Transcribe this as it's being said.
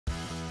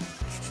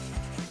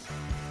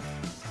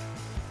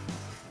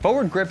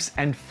Forward grips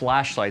and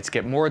flashlights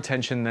get more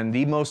attention than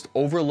the most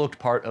overlooked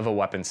part of a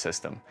weapon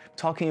system. I'm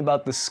talking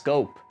about the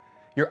scope.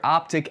 Your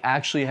optic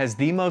actually has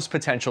the most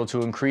potential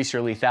to increase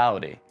your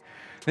lethality.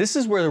 This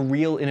is where the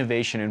real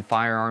innovation in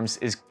firearms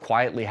is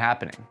quietly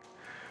happening.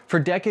 For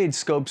decades,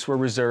 scopes were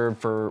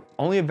reserved for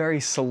only a very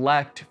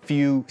select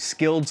few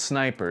skilled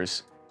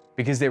snipers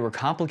because they were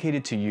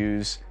complicated to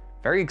use,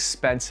 very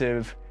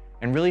expensive,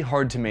 and really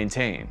hard to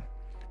maintain.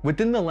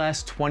 Within the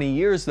last 20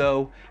 years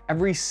though,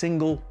 every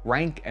single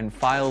rank and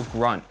file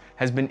grunt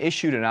has been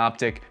issued an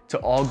optic to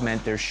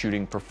augment their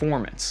shooting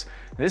performance.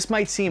 This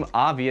might seem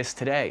obvious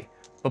today,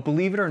 but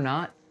believe it or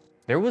not,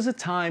 there was a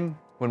time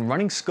when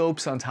running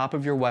scopes on top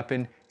of your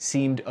weapon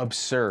seemed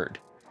absurd.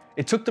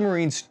 It took the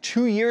Marines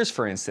 2 years,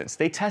 for instance.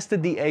 They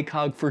tested the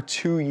ACOG for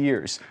 2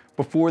 years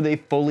before they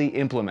fully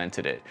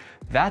implemented it.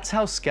 That's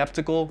how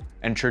skeptical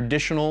and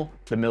traditional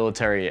the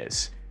military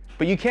is.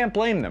 But you can't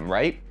blame them,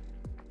 right?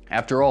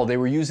 After all, they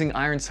were using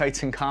iron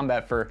sights in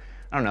combat for,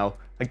 I don't know,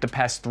 like the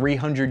past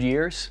 300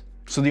 years?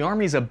 So the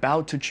Army is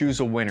about to choose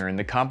a winner in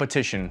the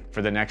competition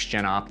for the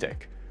next-gen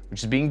optic,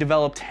 which is being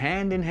developed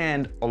hand in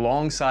hand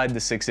alongside the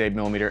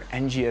 6.8mm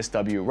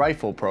NGSW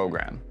rifle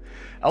program.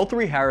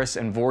 L3Harris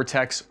and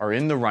Vortex are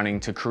in the running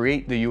to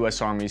create the US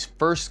Army's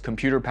first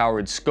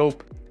computer-powered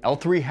scope.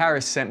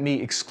 L3Harris sent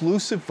me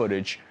exclusive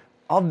footage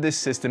of this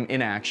system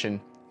in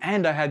action,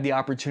 and I had the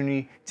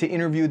opportunity to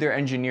interview their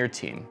engineer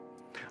team.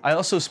 I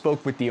also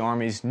spoke with the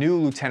Army's new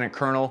Lieutenant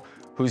Colonel,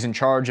 who's in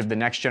charge of the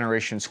Next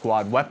Generation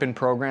Squad Weapon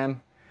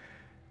Program,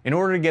 in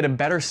order to get a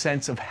better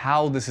sense of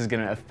how this is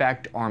going to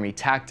affect Army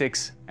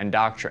tactics and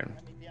doctrine.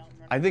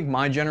 I think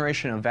my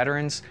generation of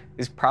veterans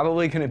is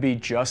probably going to be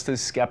just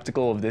as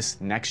skeptical of this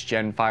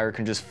next-gen fire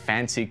can just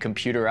fancy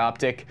computer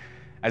optic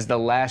as the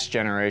last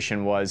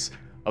generation was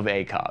of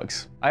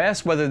ACOGs. I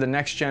asked whether the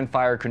next-gen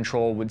fire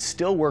control would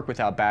still work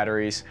without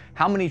batteries,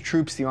 how many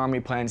troops the Army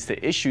plans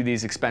to issue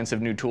these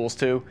expensive new tools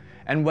to,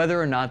 and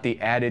whether or not the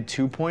added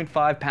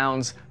 2.5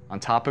 pounds on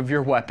top of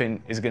your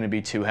weapon is going to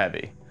be too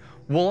heavy.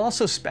 We'll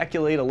also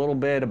speculate a little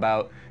bit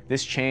about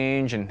this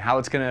change and how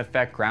it's going to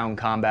affect ground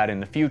combat in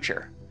the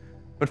future.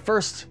 But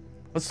first,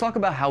 let's talk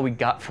about how we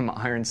got from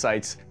iron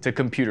sights to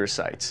computer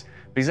sights,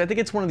 because I think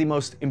it's one of the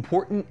most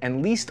important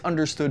and least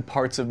understood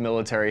parts of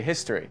military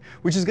history,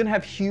 which is going to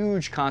have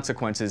huge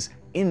consequences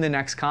in the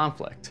next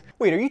conflict.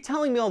 Wait, are you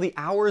telling me all the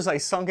hours I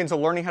sunk into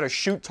learning how to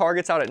shoot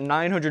targets out at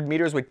 900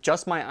 meters with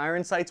just my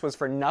iron sights was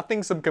for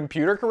nothing? Some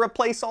computer could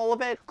replace all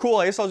of it? Cool,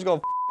 I guess I'll just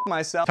go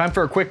myself. Time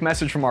for a quick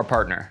message from our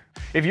partner.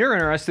 If you're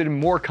interested in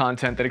more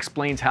content that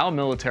explains how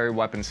military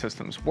weapon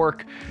systems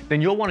work,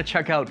 then you'll want to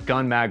check out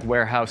Gun Mag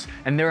Warehouse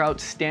and their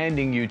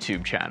outstanding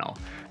YouTube channel.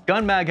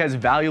 Gun Mag has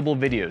valuable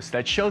videos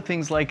that show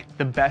things like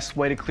the best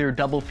way to clear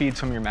double feeds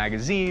from your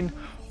magazine,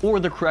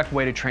 or the correct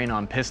way to train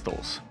on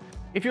pistols.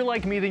 If you're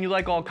like me, then you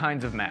like all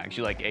kinds of mags.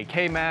 You like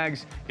AK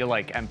mags, you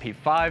like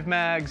MP5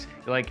 mags,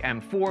 you like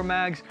M4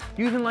 mags,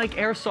 you even like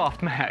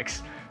airsoft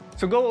mags.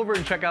 So go over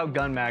and check out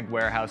Gun Mag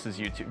Warehouse's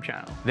YouTube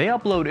channel. They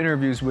upload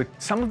interviews with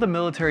some of the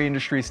military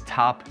industry's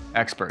top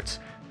experts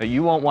that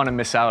you won't want to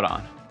miss out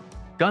on.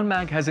 Gun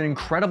Mag has an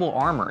incredible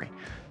armory,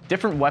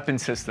 different weapon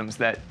systems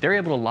that they're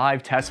able to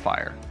live test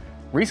fire.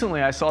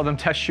 Recently, I saw them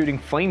test shooting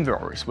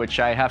flamethrowers, which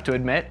I have to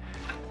admit,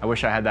 I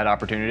wish I had that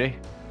opportunity.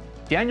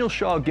 Daniel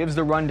Shaw gives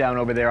the rundown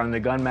over there on the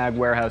Gun Mag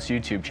Warehouse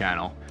YouTube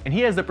channel, and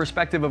he has the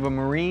perspective of a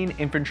Marine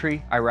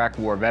Infantry Iraq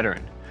War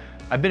veteran.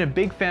 I've been a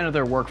big fan of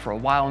their work for a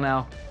while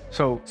now,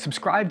 so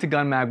subscribe to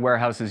Gun Mag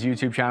Warehouse's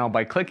YouTube channel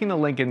by clicking the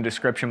link in the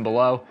description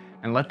below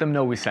and let them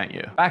know we sent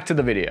you. Back to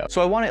the video.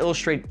 So I want to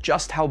illustrate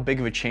just how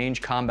big of a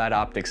change combat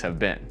optics have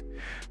been.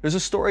 There's a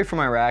story from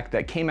Iraq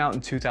that came out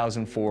in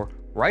 2004,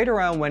 right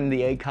around when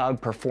the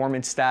ACOG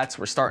performance stats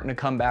were starting to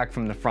come back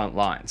from the front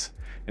lines.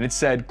 And it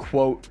said,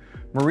 quote,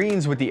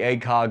 Marines with the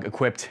ACOG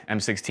equipped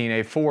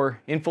M16A4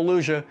 in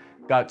Fallujah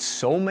got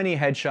so many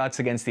headshots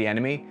against the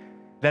enemy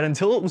that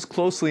until it was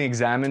closely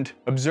examined,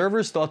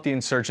 observers thought the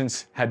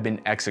insurgents had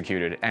been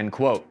executed, end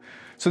quote.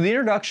 So the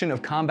introduction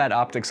of combat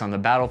optics on the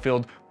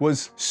battlefield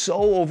was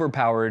so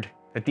overpowered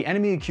that the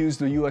enemy accused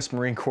the US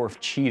Marine Corps of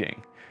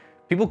cheating.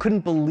 People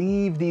couldn't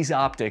believe these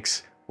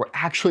optics were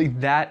actually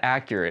that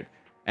accurate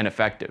and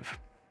effective.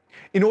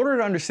 In order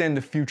to understand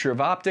the future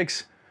of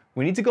optics,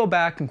 we need to go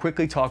back and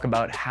quickly talk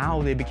about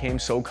how they became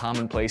so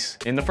commonplace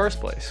in the first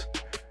place.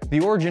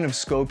 The origin of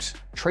scopes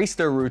traced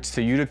their roots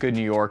to Utica,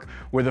 New York,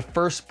 where the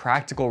first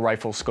practical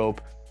rifle scope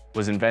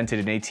was invented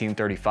in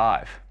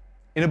 1835.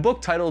 In a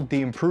book titled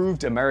The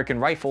Improved American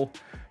Rifle,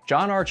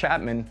 John R.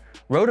 Chapman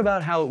wrote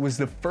about how it was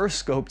the first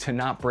scope to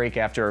not break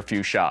after a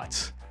few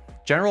shots.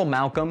 General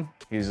Malcolm,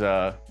 he's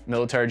a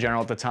military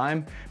general at the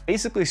time,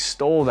 basically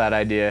stole that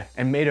idea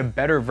and made a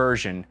better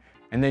version,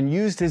 and then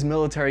used his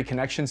military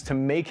connections to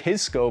make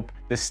his scope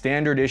the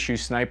standard issue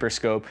sniper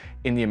scope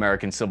in the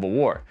American Civil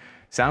War.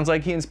 Sounds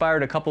like he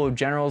inspired a couple of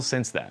generals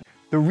since then.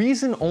 The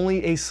reason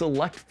only a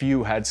select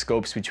few had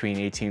scopes between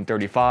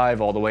 1835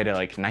 all the way to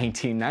like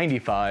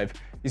 1995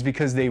 is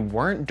because they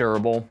weren't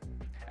durable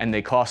and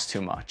they cost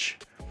too much.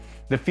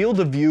 The field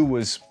of view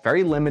was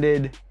very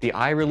limited, the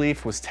eye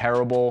relief was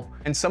terrible,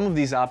 and some of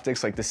these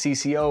optics like the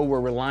CCO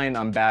were reliant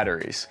on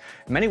batteries.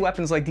 Many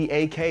weapons like the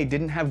AK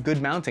didn't have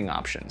good mounting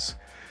options.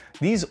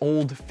 These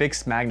old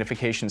fixed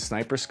magnification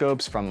sniper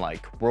scopes from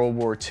like World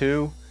War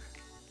II,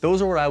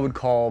 those are what I would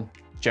call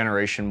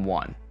Generation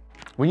 1.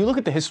 When you look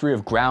at the history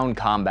of ground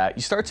combat,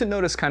 you start to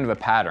notice kind of a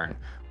pattern,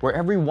 where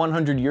every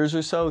 100 years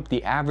or so,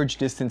 the average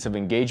distance of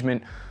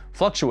engagement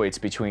fluctuates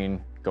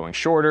between going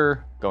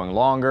shorter, going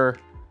longer.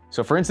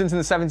 So for instance, in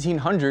the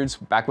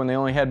 1700s, back when they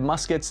only had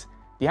muskets,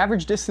 the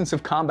average distance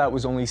of combat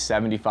was only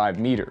 75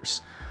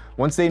 meters.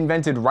 Once they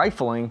invented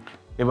rifling,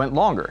 it went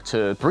longer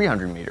to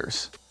 300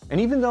 meters. And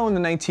even though in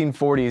the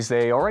 1940s,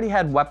 they already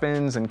had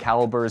weapons and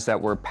calibers that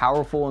were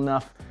powerful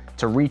enough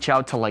to reach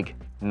out to like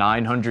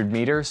 900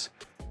 meters,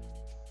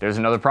 there's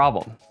another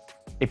problem.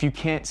 If you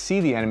can't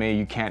see the enemy,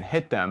 you can't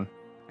hit them.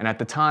 And at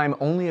the time,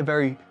 only a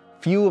very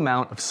few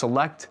amount of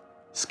select,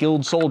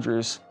 skilled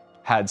soldiers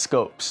had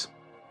scopes.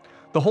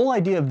 The whole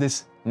idea of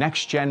this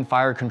next-gen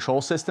fire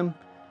control system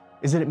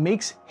is that it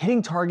makes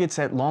hitting targets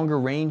at longer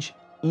range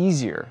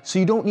easier, so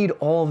you don't need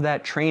all of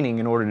that training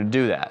in order to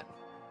do that.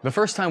 The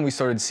first time we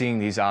started seeing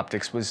these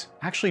optics was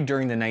actually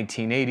during the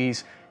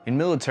 1980s in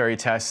military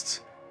tests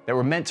that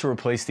were meant to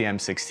replace the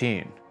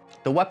M16.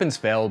 The weapons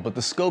failed, but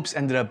the scopes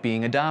ended up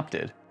being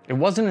adopted. It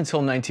wasn't until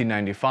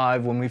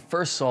 1995 when we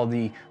first saw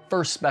the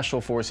first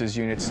Special Forces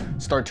units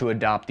start to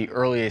adopt the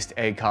earliest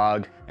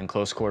ACOG and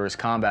close quarters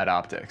combat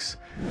optics.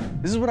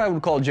 This is what I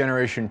would call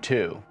Generation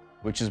 2,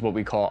 which is what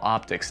we call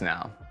optics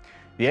now.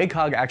 The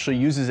ACOG actually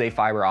uses a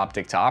fiber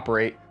optic to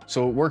operate,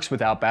 so it works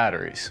without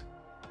batteries.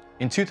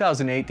 In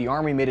 2008, the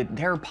Army made it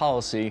their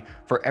policy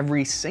for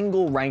every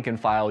single rank and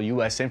file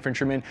US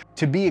infantryman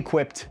to be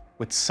equipped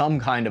with some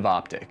kind of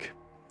optic.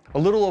 A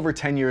little over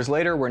 10 years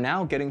later, we're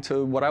now getting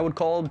to what I would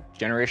call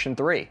Generation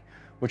 3,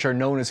 which are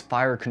known as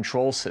fire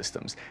control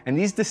systems. And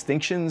these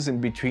distinctions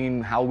in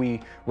between how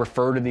we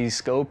refer to these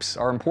scopes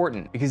are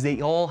important because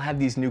they all have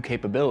these new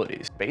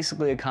capabilities.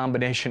 Basically a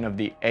combination of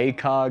the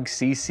ACOG,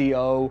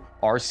 CCO,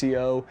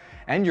 RCO,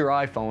 and your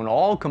iPhone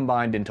all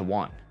combined into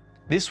one.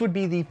 This would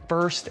be the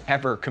first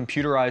ever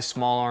computerized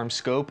small arms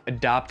scope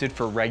adopted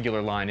for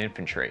regular line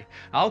infantry.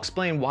 I'll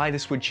explain why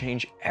this would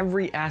change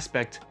every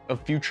aspect of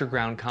future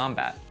ground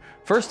combat.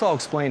 First, I'll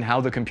explain how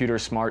the computer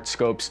smart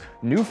scope's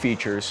new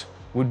features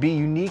would be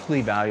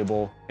uniquely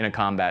valuable in a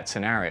combat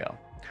scenario.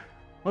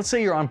 Let's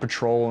say you're on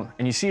patrol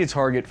and you see a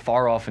target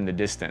far off in the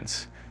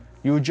distance.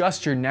 You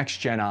adjust your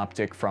next-gen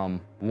optic from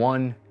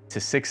 1 to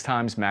 6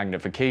 times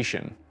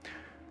magnification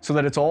so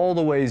that it's all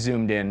the way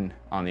zoomed in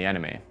on the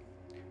enemy.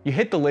 You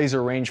hit the laser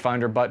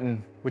rangefinder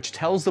button, which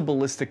tells the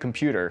ballistic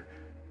computer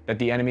that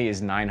the enemy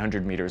is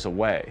 900 meters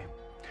away.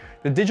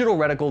 The digital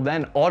reticle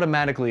then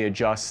automatically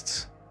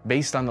adjusts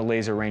based on the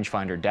laser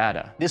rangefinder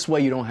data. This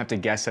way you don't have to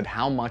guess at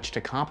how much to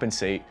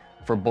compensate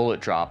for bullet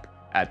drop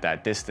at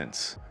that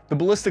distance. The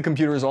ballistic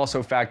computer is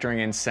also factoring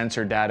in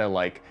sensor data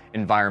like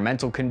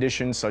environmental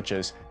conditions such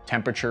as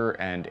temperature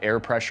and air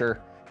pressure.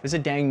 There's a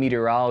dang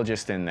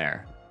meteorologist in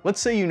there. Let's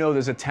say you know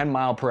there's a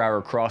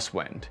 10-mile-per-hour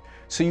crosswind,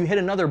 so you hit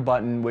another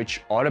button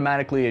which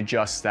automatically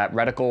adjusts that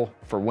reticle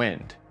for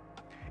wind.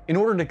 In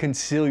order to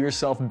conceal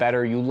yourself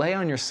better, you lay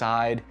on your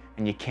side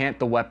and you cant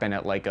the weapon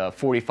at like a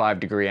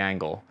 45-degree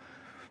angle.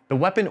 The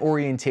weapon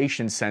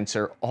orientation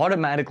sensor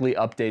automatically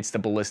updates the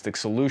ballistic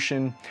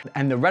solution,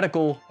 and the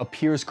reticle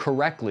appears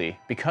correctly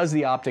because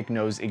the optic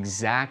knows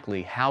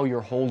exactly how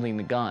you're holding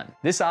the gun.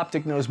 This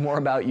optic knows more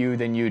about you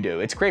than you do.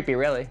 It's creepy,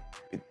 really.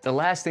 The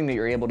last thing that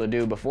you're able to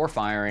do before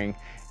firing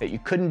that you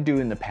couldn't do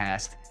in the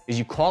past is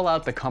you call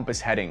out the compass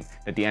heading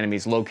that the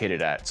enemy's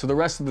located at, so the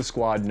rest of the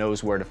squad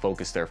knows where to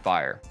focus their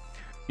fire.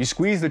 You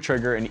squeeze the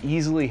trigger and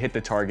easily hit the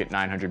target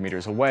 900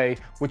 meters away,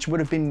 which would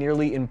have been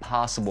nearly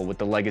impossible with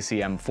the legacy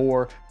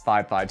M4,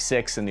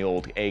 5.56, and the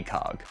old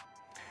ACOG.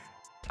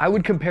 I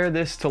would compare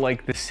this to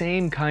like the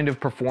same kind of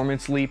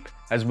performance leap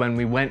as when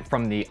we went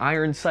from the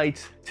iron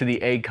sights to the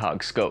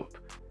ACOG scope.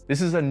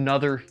 This is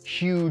another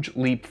huge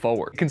leap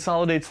forward. It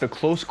consolidates the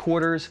close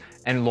quarters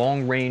and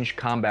long range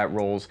combat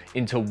roles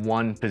into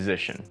one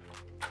position.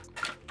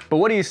 But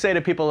what do you say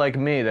to people like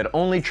me that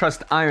only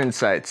trust iron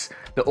sights,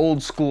 the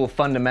old school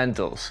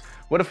fundamentals?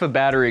 What if a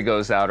battery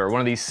goes out or one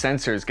of these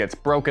sensors gets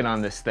broken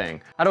on this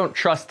thing? I don't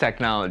trust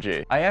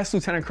technology. I asked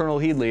Lieutenant Colonel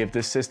Headley if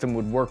this system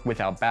would work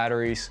without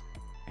batteries,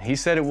 and he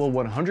said it will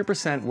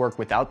 100% work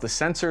without the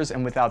sensors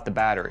and without the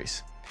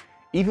batteries.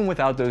 Even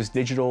without those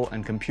digital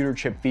and computer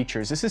chip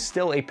features, this is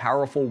still a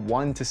powerful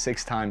 1 to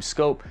 6 times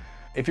scope.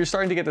 If you're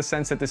starting to get the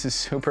sense that this is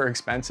super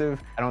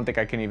expensive, I don't think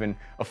I can even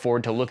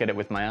afford to look at it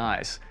with my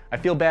eyes. I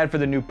feel bad for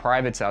the new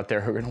privates out there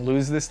who are gonna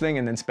lose this thing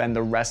and then spend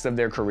the rest of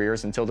their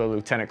careers until they're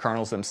lieutenant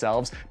colonels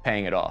themselves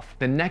paying it off.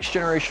 The next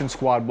generation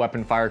squad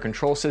weapon fire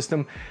control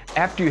system,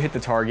 after you hit the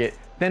target,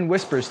 then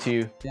whispers to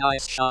you,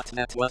 "Nice shot,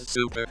 that was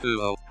super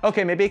cool."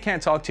 Okay, maybe it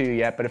can't talk to you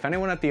yet, but if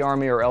anyone at the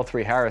Army or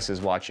L3 Harris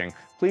is watching,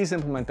 please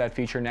implement that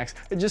feature next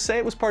and just say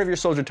it was part of your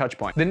soldier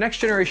touchpoint. The next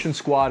generation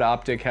squad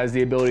optic has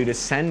the ability to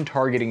send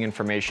targeting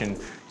information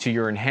to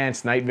your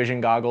enhanced night vision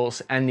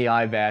goggles and the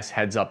IVAS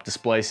heads-up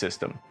display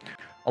system.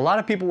 A lot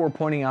of people were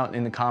pointing out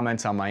in the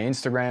comments on my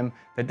Instagram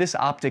that this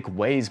optic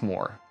weighs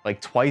more, like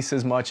twice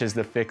as much as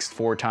the fixed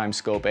 4x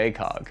scope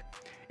ACOG.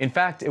 In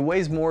fact, it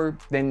weighs more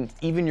than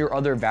even your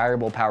other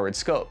variable powered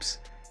scopes.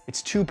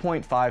 It's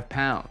 2.5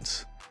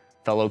 pounds.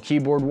 Fellow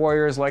keyboard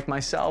warriors like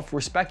myself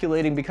were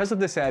speculating because of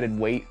this added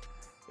weight,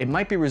 it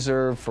might be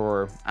reserved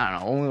for, I don't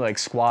know, only like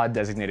squad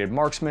designated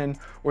marksmen,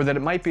 or that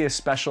it might be a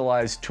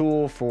specialized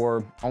tool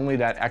for only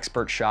that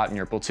expert shot in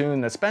your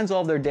platoon that spends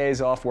all their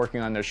days off working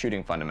on their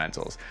shooting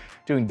fundamentals,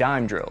 doing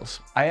dime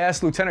drills. I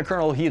asked Lieutenant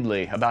Colonel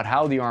Headley about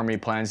how the Army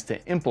plans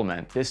to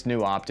implement this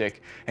new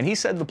optic, and he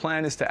said the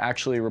plan is to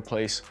actually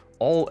replace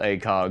all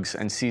ACOGs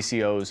and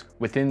CCOs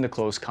within the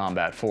close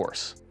combat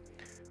force.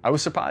 I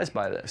was surprised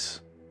by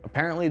this.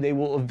 Apparently they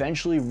will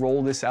eventually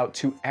roll this out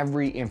to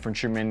every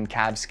infantryman,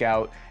 Cav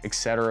Scout,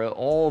 etc.,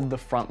 all of the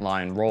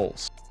frontline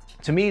roles.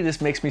 To me, this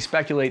makes me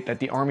speculate that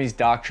the Army's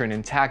doctrine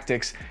and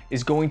tactics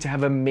is going to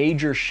have a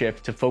major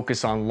shift to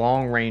focus on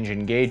long-range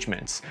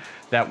engagements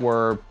that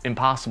were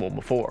impossible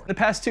before. In the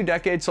past 2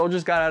 decades,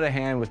 soldiers got out of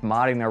hand with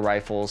modding their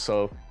rifles,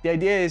 so the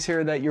idea is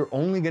here that you're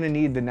only going to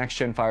need the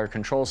next-gen fire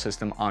control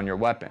system on your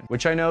weapon,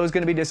 which I know is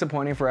going to be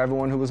disappointing for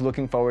everyone who was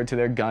looking forward to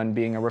their gun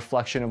being a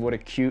reflection of what a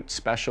cute,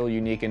 special,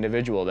 unique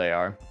individual they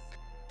are.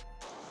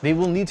 They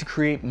will need to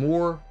create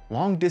more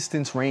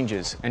long-distance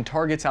ranges and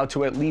targets out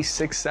to at least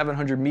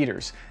 600-700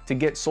 meters to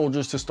get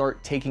soldiers to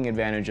start taking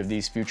advantage of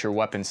these future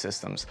weapon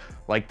systems,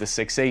 like the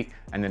 6.8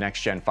 and the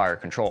next-gen fire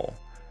control.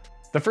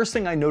 The first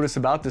thing I noticed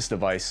about this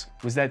device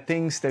was that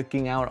thing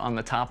sticking out on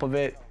the top of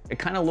it. It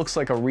kind of looks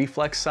like a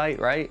reflex sight,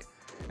 right?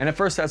 And at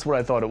first that's what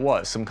I thought it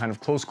was, some kind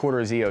of close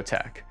quarters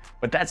EOTech.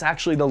 But that's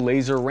actually the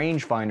laser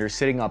rangefinder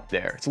sitting up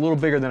there. It's a little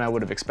bigger than I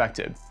would have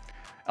expected.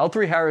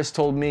 L3 Harris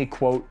told me,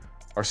 quote,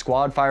 "Our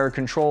squad fire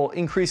control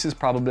increases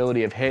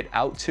probability of hit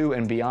out to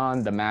and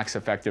beyond the max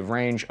effective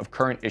range of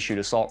current issued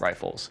assault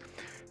rifles.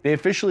 They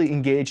officially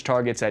engage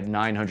targets at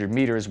 900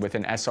 meters with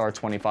an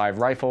SR-25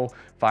 rifle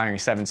firing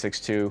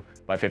 7.62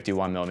 by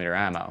 51mm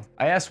ammo."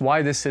 I asked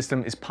why this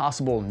system is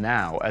possible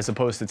now as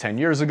opposed to 10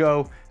 years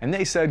ago, and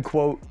they said,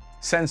 quote,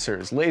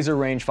 "Sensors, laser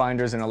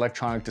rangefinders, and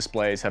electronic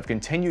displays have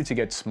continued to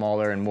get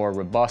smaller and more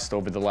robust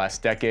over the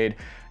last decade,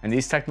 and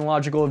these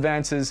technological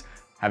advances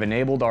have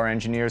enabled our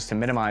engineers to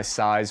minimize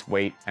size,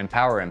 weight, and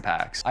power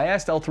impacts." I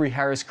asked L3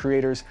 Harris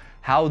creators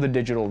how the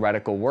digital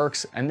reticle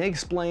works, and they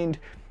explained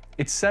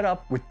it's set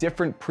up with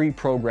different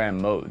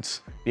pre-programmed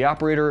modes. The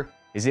operator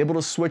is able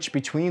to switch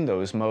between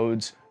those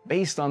modes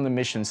based on the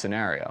mission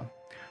scenario.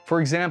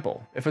 For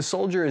example, if a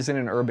soldier is in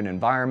an urban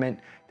environment,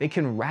 they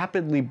can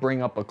rapidly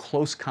bring up a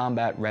close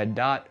combat red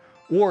dot,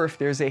 or if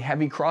there's a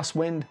heavy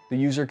crosswind, the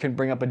user can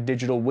bring up a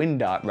digital wind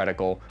dot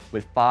reticle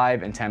with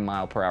 5 and 10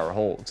 mph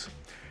holds.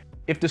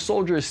 If the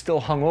soldier is still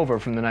hungover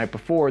from the night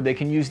before, they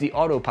can use the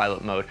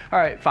autopilot mode. All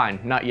right, fine,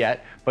 not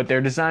yet, but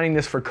they're designing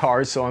this for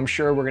cars, so I'm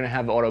sure we're gonna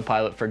have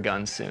autopilot for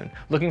guns soon.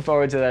 Looking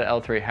forward to that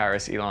L3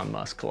 Harris Elon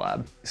Musk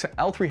collab. So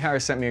L3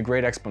 Harris sent me a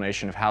great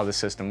explanation of how the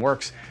system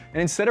works,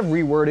 and instead of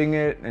rewording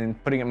it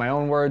and putting it in my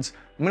own words,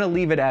 I'm gonna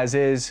leave it as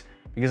is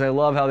because I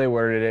love how they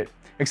worded it,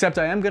 except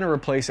I am gonna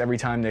replace every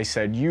time they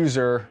said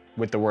user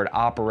with the word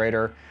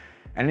operator,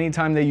 and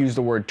anytime they use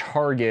the word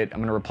target, I'm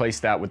gonna replace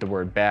that with the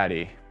word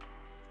baddie.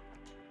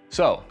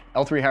 So,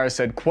 L3 Harris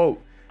said,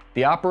 quote,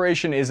 "The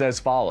operation is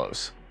as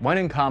follows. When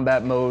in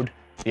combat mode,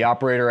 the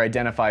operator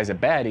identifies a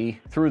baddie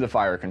through the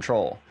fire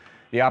control.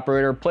 The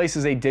operator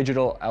places a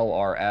digital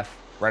LRF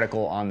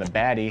reticle on the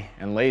baddie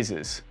and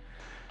lasers.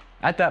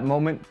 At that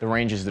moment, the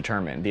range is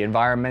determined, the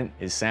environment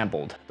is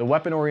sampled, the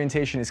weapon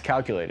orientation is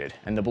calculated,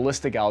 and the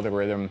ballistic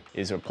algorithm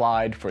is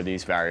applied for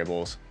these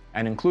variables,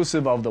 and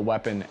inclusive of the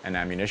weapon and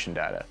ammunition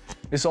data.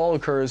 This all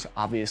occurs,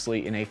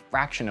 obviously, in a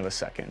fraction of a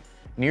second,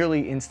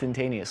 nearly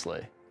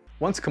instantaneously.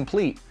 Once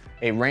complete,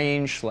 a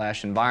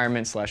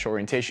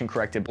range/environment/orientation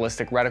corrected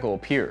ballistic reticle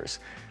appears.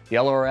 The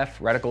LRF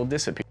reticle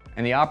disappears,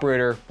 and the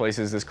operator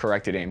places this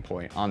corrected aim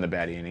point on the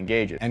baddie and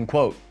engages." End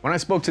quote. When I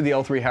spoke to the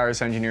L3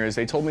 Harris engineers,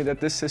 they told me that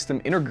this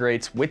system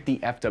integrates with the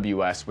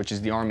FWS, which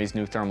is the Army's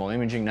new thermal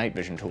imaging night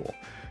vision tool.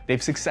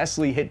 They've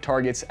successfully hit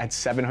targets at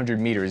 700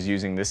 meters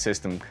using this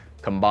system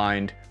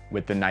combined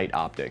with the night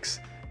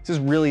optics. This is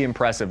really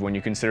impressive when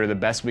you consider the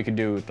best we could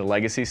do with the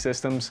legacy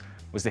systems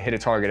was to hit a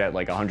target at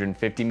like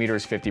 150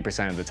 meters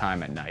 50% of the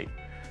time at night.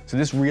 So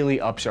this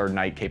really ups our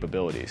night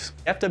capabilities.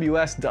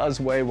 FWS does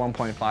weigh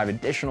 1.5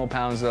 additional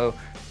pounds though,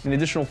 an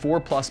additional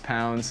 4+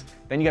 pounds.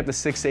 Then you got the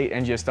 6.8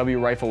 NGSW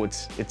rifle,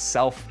 which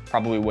itself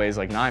probably weighs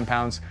like 9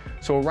 pounds.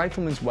 So a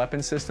rifleman's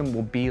weapon system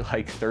will be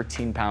like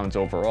 13 pounds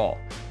overall.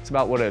 It's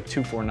about what a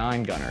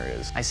 249 gunner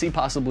is. I see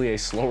possibly a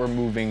slower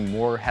moving,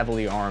 more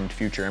heavily armed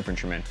future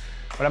infantryman,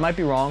 but I might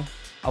be wrong.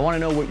 I want to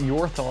know what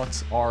your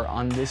thoughts are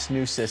on this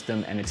new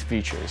system and its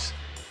features.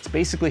 It's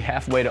basically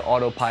halfway to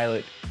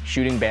autopilot,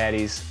 shooting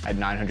baddies at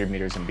 900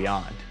 meters and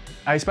beyond.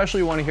 I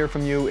especially want to hear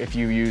from you if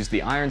you use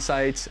the iron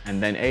sights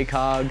and then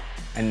ACOG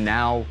and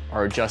now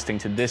are adjusting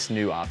to this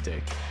new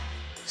optic.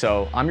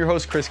 So I'm your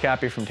host, Chris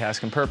Cappy from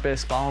Task and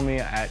Purpose. Follow me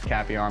at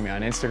Cappy Army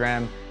on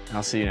Instagram, and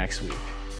I'll see you next week.